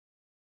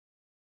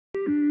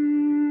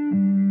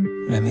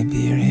Let me be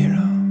your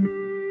hero.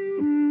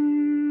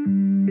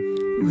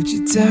 Would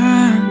you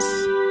dance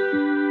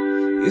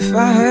if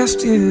I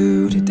asked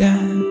you to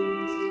dance?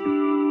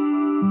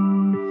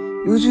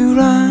 Would you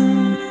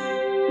run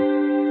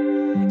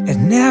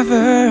and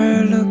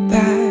never look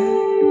back?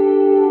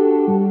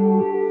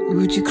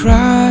 Would you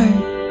cry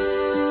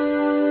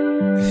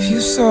if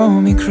you saw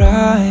me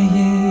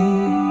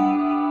crying?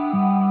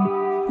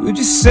 Would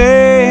you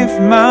save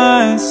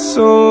my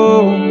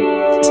soul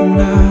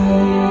tonight?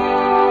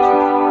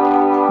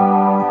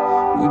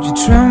 Would you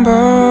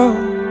tremble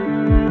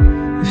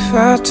if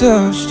I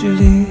touched your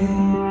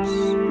lips?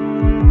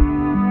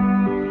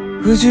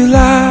 Would you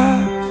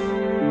laugh?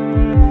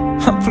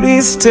 Oh,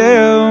 please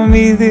tell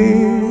me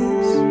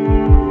this.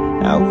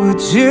 How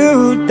would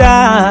you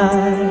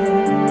die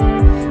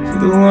for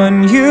the one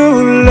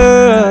you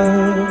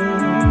love?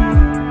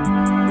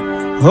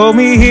 Hold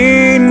me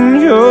in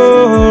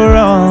your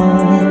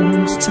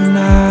arms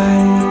tonight.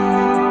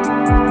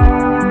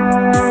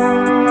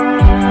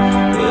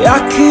 I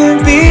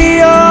can be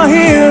your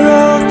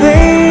hero,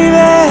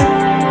 baby.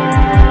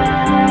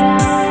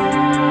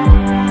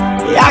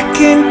 I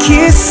can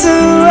kiss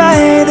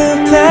away the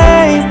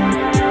pain.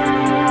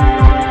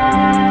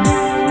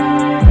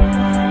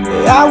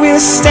 I will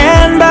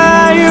stand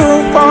by you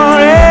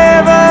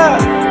forever.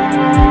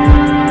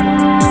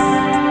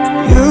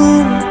 You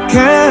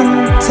can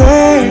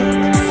take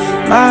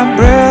my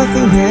breath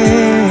away.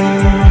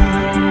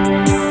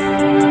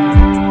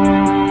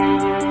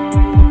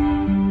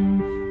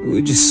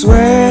 Would you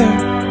swear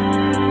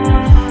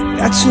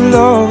that you'll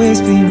always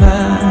be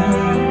mine?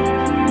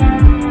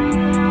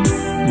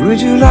 Would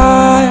you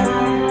lie?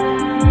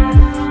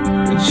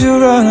 Would you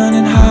run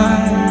and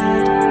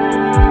hide?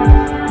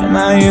 Am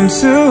I in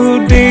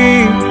too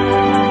deep?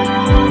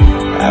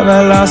 Have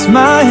I lost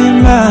my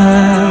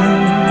mind?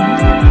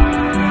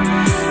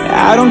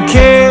 I don't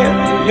care,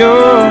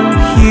 you're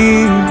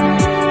here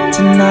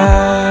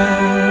tonight.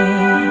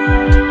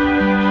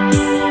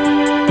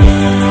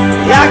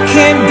 I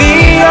can be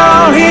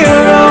your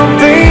hero,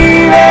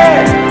 baby.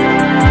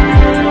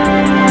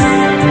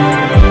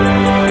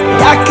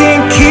 I can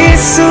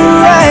kiss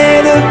away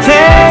the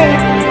pain.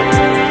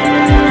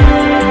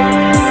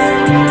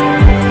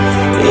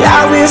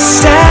 I will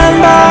stand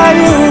by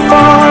you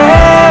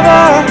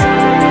forever.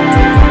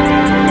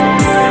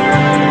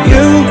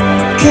 You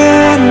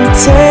can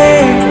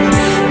take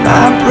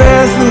my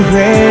breath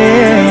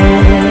away.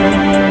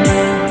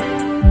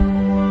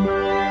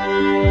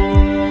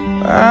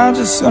 I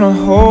just wanna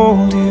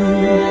hold you.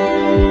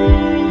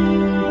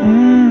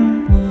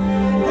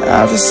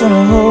 I just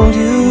wanna hold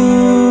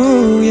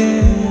you,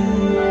 yeah.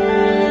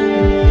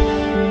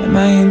 Am I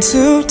in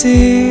too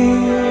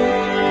deep?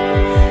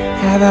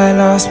 Have I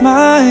lost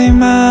my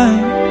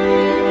mind?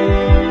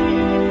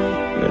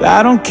 But I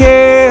don't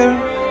care,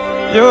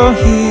 you're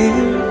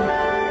here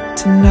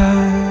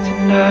tonight.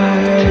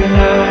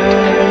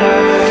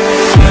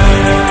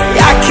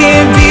 I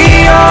can be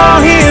your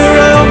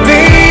hero,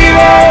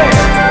 baby.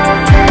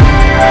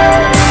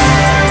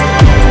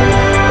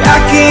 I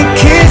can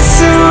kiss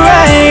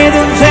away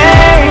the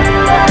pain.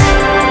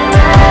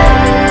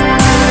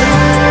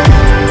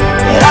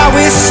 And I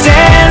will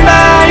stand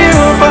by you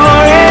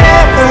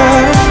forever.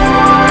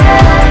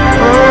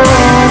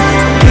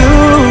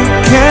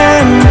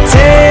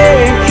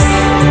 Take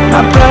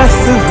my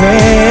breath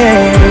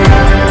away.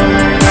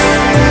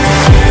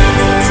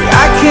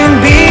 I can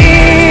be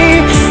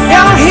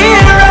your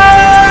hero.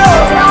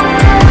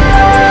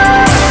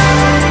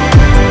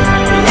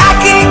 I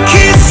can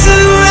kiss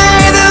away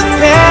the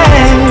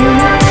pain.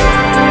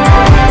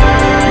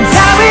 And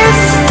I will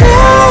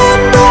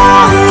stand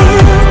by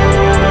you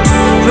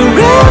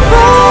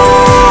forever.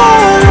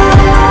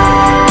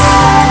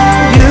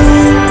 You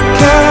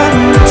can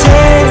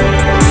take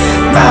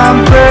my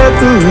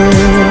breath away.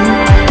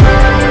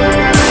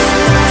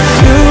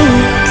 You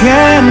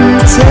can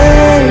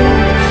take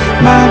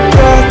my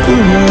breath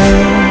away.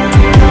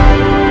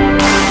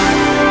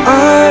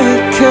 I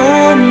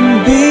can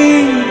be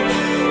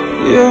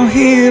your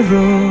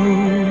hero.